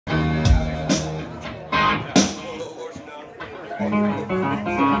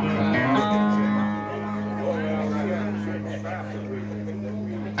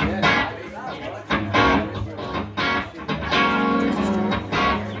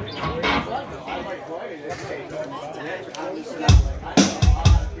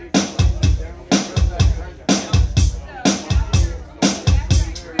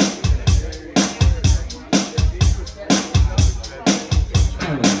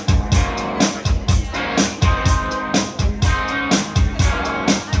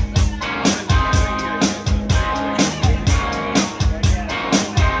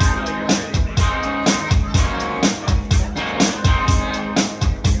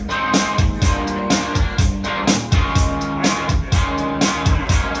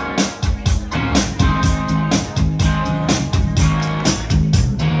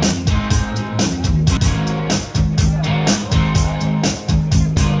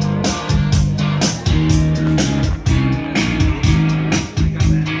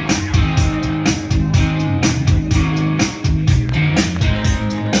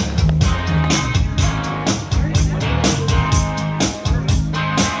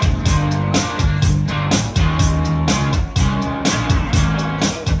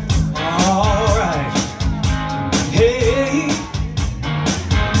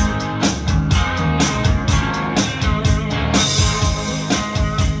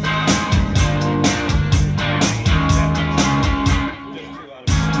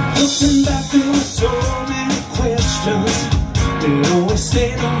Looking back, there were so many questions that always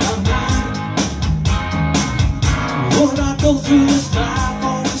stayed on my mind. Would I go through this life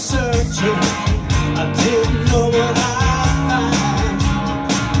always searching? I didn't know what I'd find.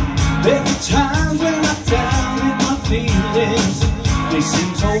 There were times when I doubted my feelings, they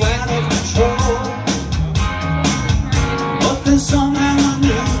seemed so out of control. But then somehow I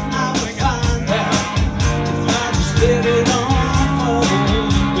knew I would find out if I just let it unfold.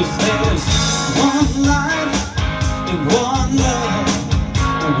 There's one life and one love,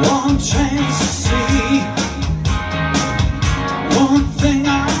 and one chance to see. One thing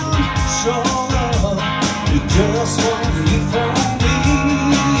I'm sure of, you just want me for me.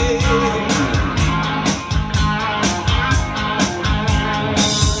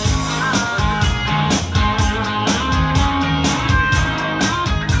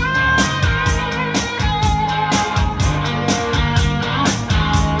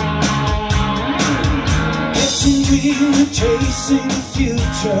 Chasing the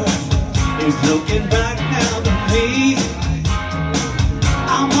future is looking back now to me.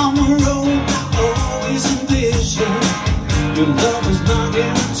 I'm on the road I always envisioned. Your love is not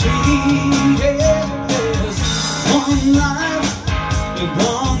guaranteed. Yes. One life and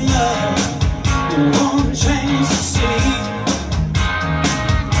one love, one chance to see.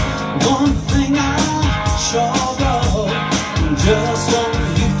 One thing I'm sure of, just want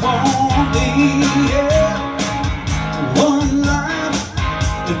you for me. Yeah. One life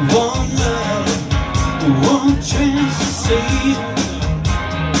and one love, one chance to see.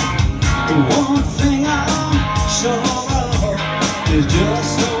 One thing I'm sure of is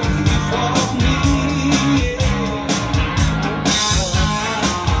just only for me.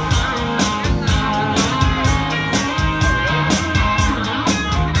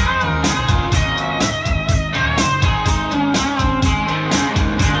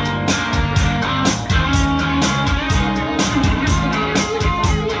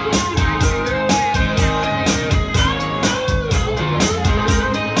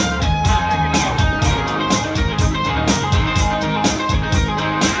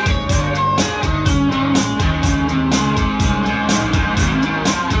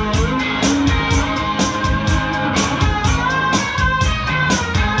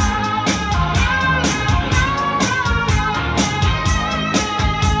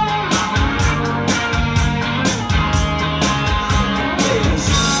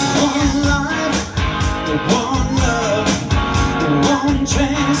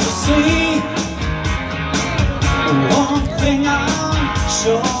 One thing I'm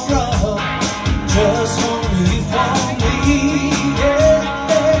sure of, just want you for me.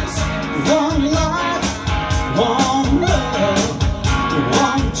 Yes. One life, one love,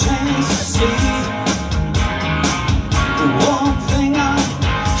 one chance to see. One thing I'm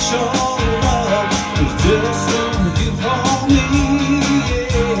sure of is just want you for me.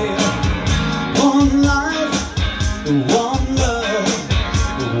 Yeah. One life, one love,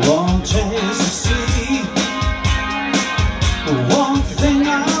 one chance to see. One thing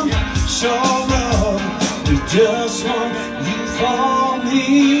I'm sure of is just want you for me.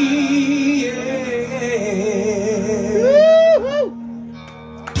 Yeah.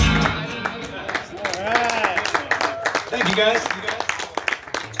 Thank you guys.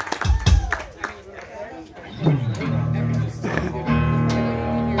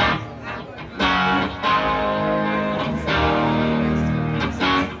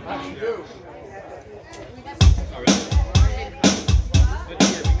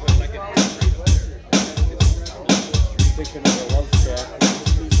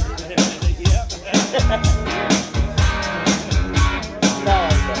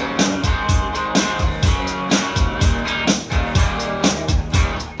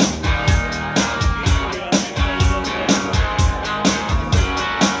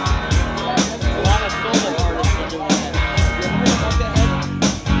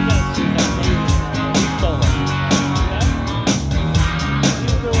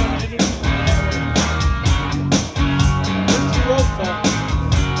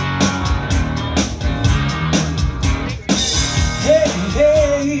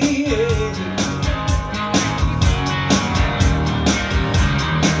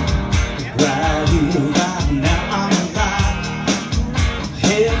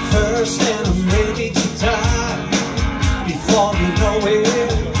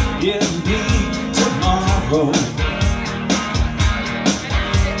 road.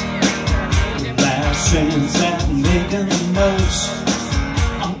 Last chance at making the most.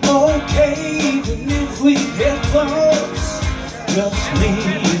 I'm okay even if we get close. Just me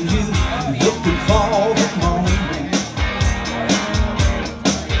and you looking for the moment.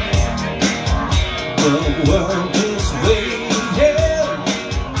 The world is waiting.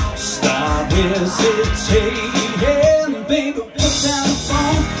 Stop hesitating, baby. Put down the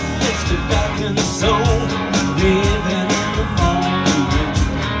phone. Let's get back in the zone. Living in the moment.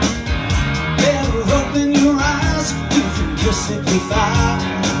 Better open your eyes. You can kiss it goodbye.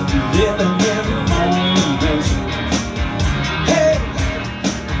 Living in the moment. Hey.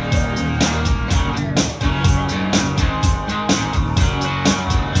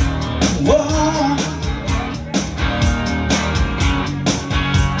 Whoa.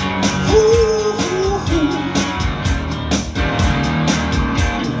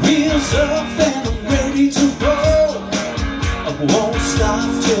 Wheels up and I'm ready to go. I won't stop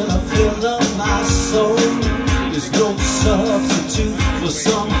till I fill up my soul. There's no substitute for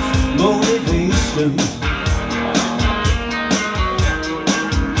some motivation.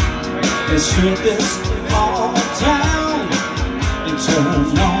 Let's strip this all down and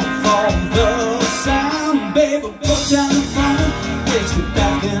turn off all the sound. Baby, put down the phone. Let's get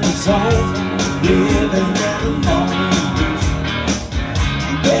back in the zone. Living in the moment.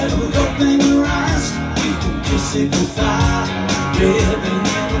 Better open your eyes. You can kiss it goodbye. Living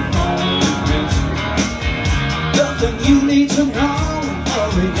in the moment. Nothing you need to know. A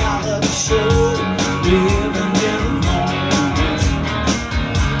reality show. Living in the moment.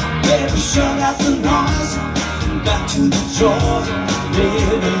 Baby, shut out the noise. Back to the joy.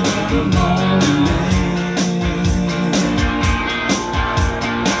 Living in the moment.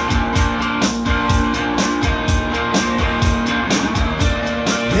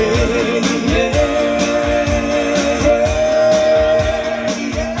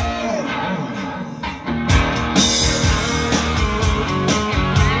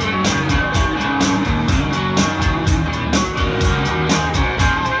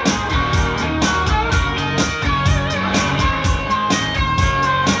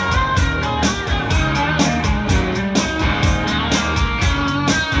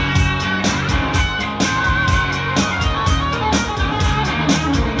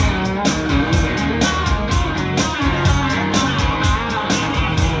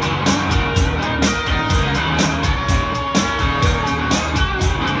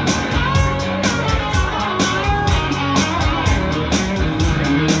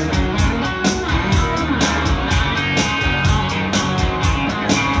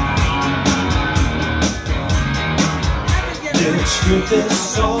 Strip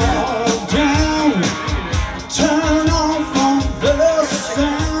this all down. Turn off all the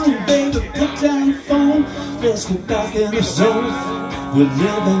sound. Baby, put down the phone. Let's get back in the zone. We're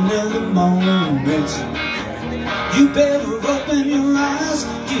living in the moment. You better open your eyes.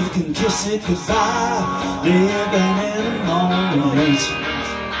 You can kiss it goodbye. Living in the moment.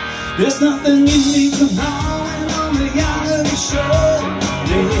 There's nothing you need to know in a reality show.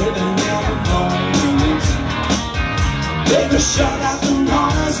 Living in the moment. Baby, shut out the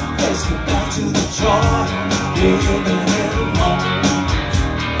noise. Let's get back to the joy. Living in the moment.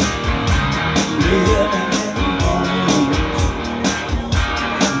 Living in the moment.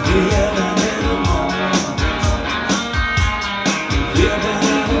 Living in the moment. Living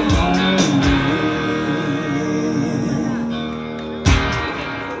in the moment.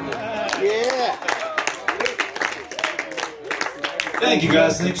 Yeah. Thank you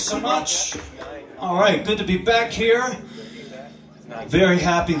guys. Thank you so much. All right, good to be back here. Very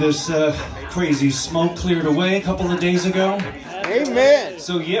happy this crazy smoke cleared away a couple of days ago. Amen.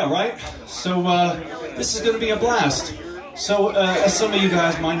 So yeah, right? So this is going to be a blast. So as some of you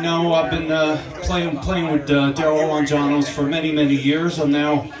guys might know, I've been playing with Daryl Longianos for many, many years. I'm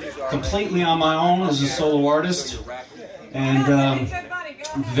now completely on my own as a solo artist. And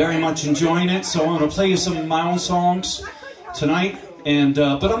I'm very much enjoying it. So I'm going to play you some of my own songs tonight. And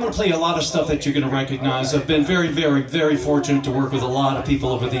but I'm going to play a lot of stuff that you're going to recognize. I've been very, very, very fortunate to work with a lot of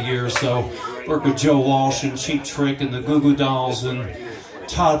people over the years. So worked with Joe Walsh and Cheap Trick and the Goo Goo Dolls and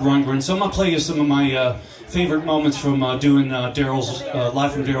Todd Rundgren. So I'm going to play you some of my favorite moments from doing Daryl's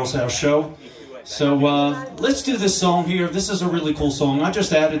Live from Daryl's House show. So let's do this song here. This is a really cool song. I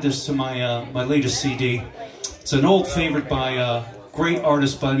just added this to my my latest CD. It's an old favorite by a great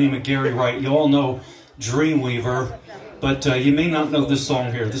artist by the name of Gary Wright. You all know Dreamweaver. But you may not know this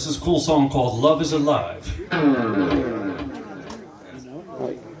song here. This is a cool song called Love is Alive.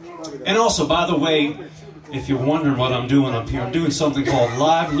 And also, by the way, if you're wondering what I'm doing up here, I'm doing something called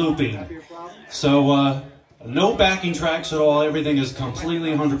live looping. So No backing tracks at all. Everything is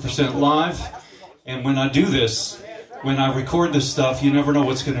completely 100% live. And when I do this, when I record this stuff, you never know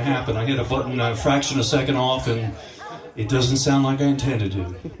what's going to happen. I hit a button a fraction of a second off, and it doesn't sound like I intended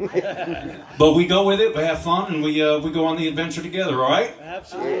to. But we go with it, we have fun, and we go on the adventure together, all right?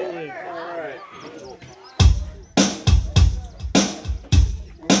 Absolutely. All right.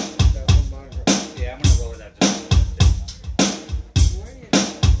 Yeah, I'm going to roll it out just a little bit.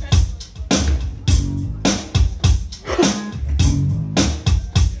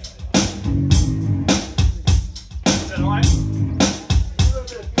 Is that all right?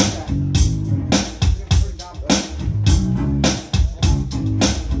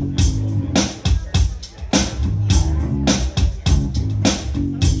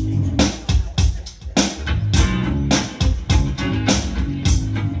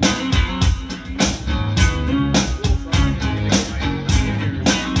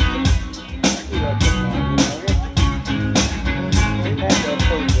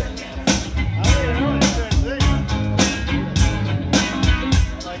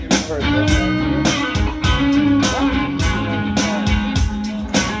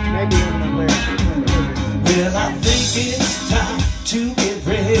 Well, I think it's time to get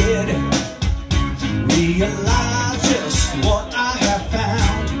ready. Realize just what I have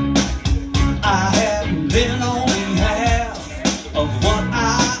found. I haven't been only half of what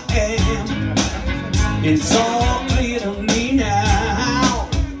I am. It's all clear to me now.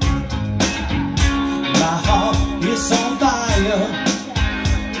 My heart is on fire.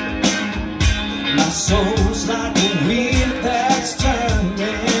 My soul's like a wheel that's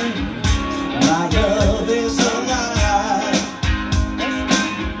turning. My love is alive.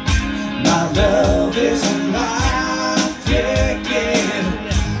 My love is alive, yeah, yeah.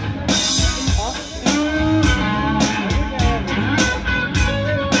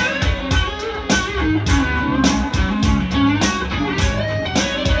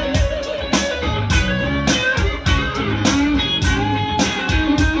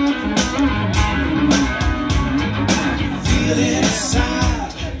 Feel it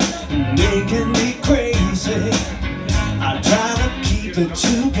inside, making me crazy. I try to keep it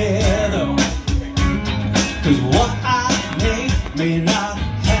together, 'cause what I may not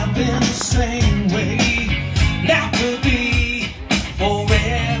happen the same way. That could be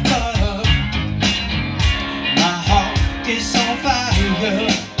forever. My heart is on fire.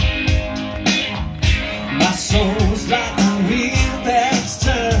 My soul's like a wheel that's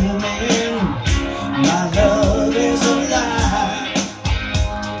turning. My love is alive.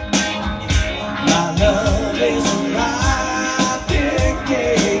 My love is alive, yeah,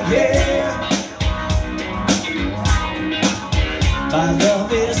 yeah, yeah. My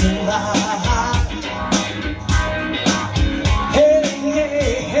love is alive. Hey,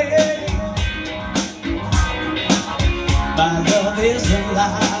 hey, hey. My love is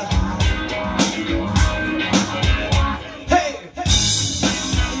alive. Hey, hey.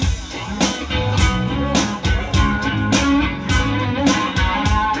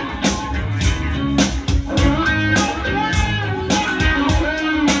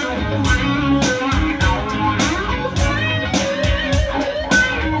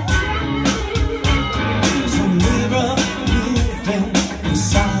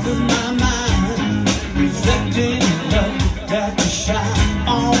 Inside of my mind, reflecting love that you shine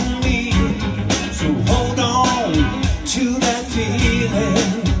on me. So hold on to that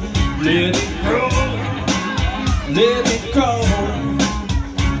feeling, let it grow, let it grow.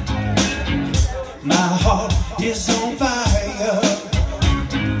 My heart is on fire.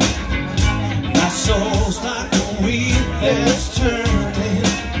 My soul's like a wheel that's turning.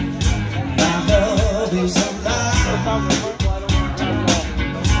 My love is alive.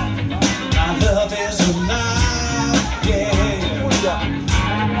 My love is alive, yeah.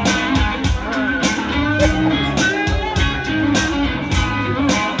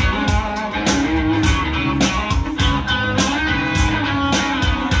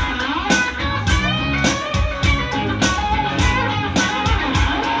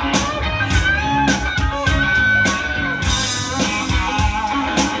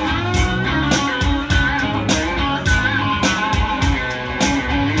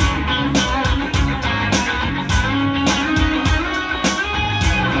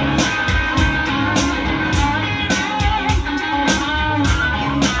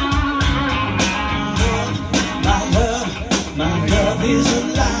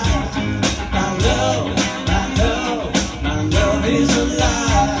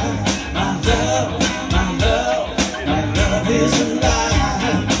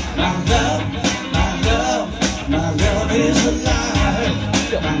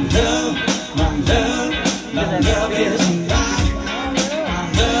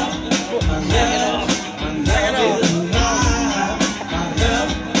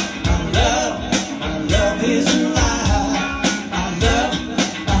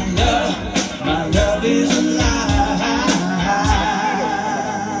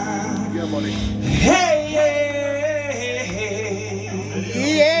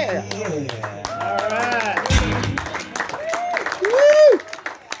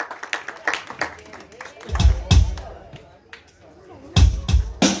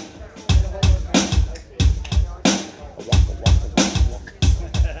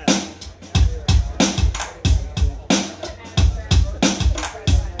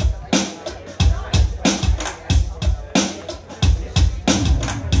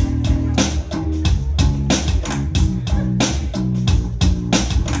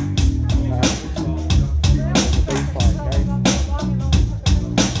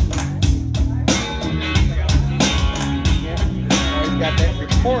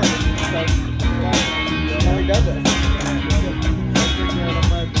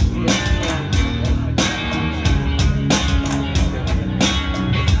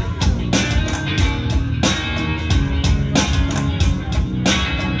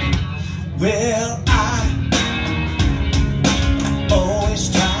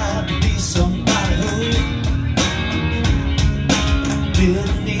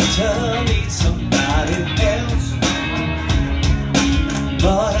 to meet somebody else,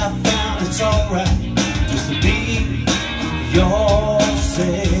 but I found it's alright just to be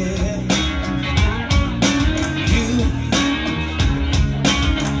yourself. You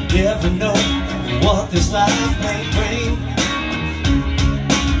never know what this life may bring.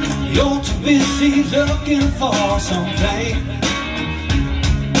 You're too busy looking for something,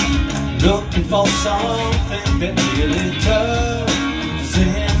 looking for something that really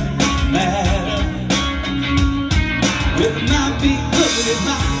doesn't matter. Well, it might be good, it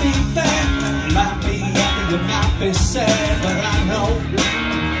might be bad, it might be happy, it might be sad, but I know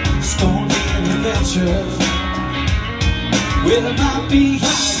it's gonna be an adventure. Well, it might be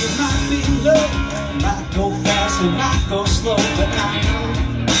high, it might be low, it might go fast, it might go slow, but I know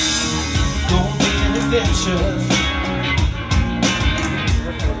it's gonna be an adventure.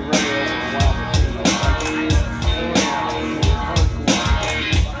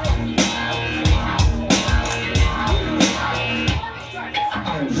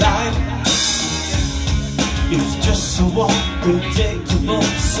 It's just so unpredictable,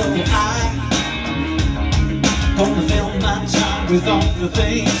 so I'm gonna fill my time with all the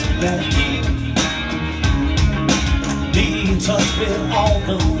things that keep me in touch with all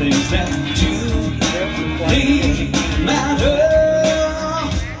the things that truly matter.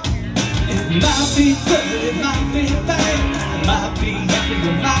 It might be good, it might be bad, it might be happy,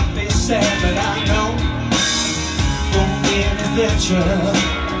 it might be sad, but I know it's gonna be an adventure.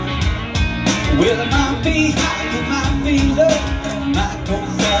 Well, it might be high, it might be low, it might go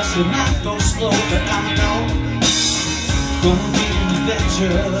fast, it might go slow, but I know it's gonna be an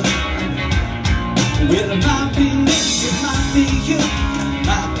adventure. Well, it might be me, it might be you, it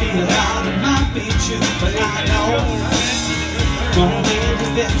might be loud, it might be true, but I know it's gonna be an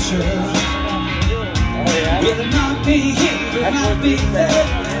adventure. Well, it might be here, it might be there,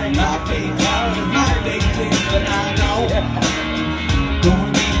 it might be cloudy, it might be clear, but I know it's gonna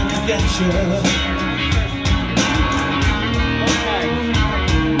be an adventure.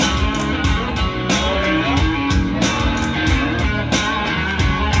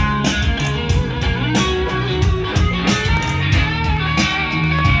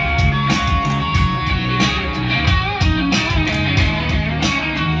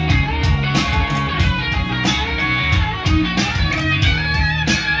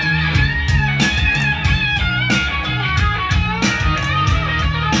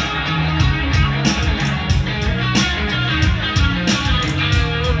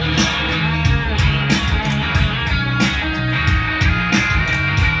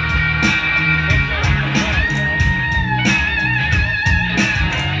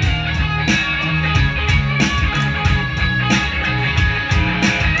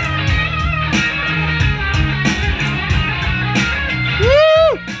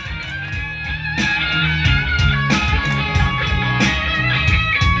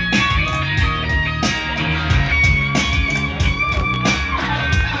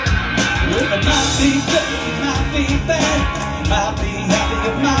 It might be good, it might be bad, it might be happy,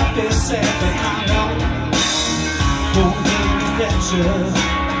 it might be sad, but I know it's gonna be an adventure.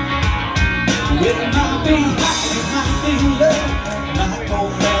 Well, it might be high, it might be low, it might go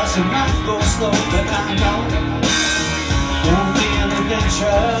fast, it might go slow, but I know it's gonna be an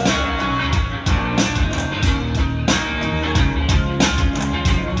adventure.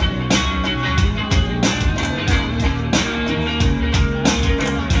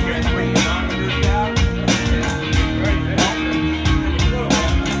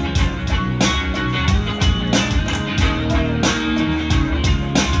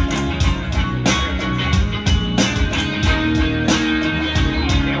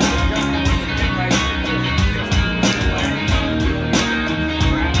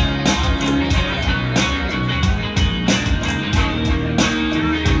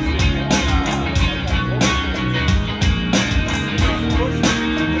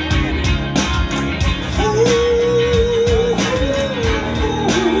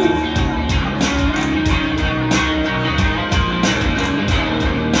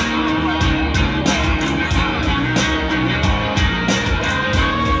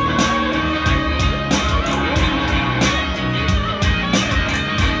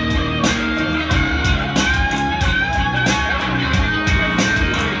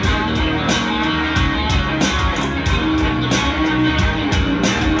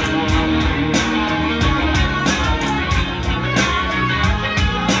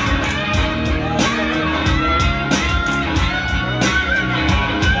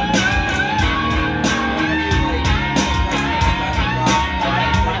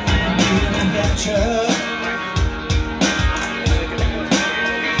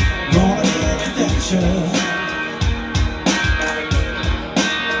 adventure.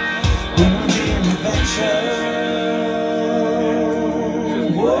 Gonna be an adventure.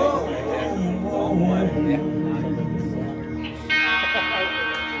 Whoa.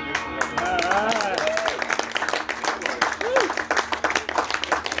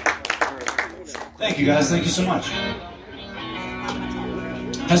 Thank you guys, thank you so much.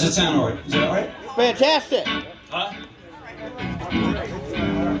 How's it sound, alright? Is that alright? Fantastic. Huh?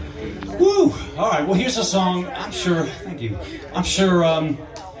 Woo! Alright, well here's a song I'm sure, thank you, I'm sure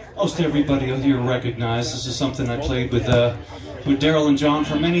most everybody here recognize. This is something I played with Daryl and John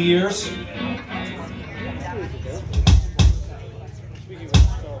for many years.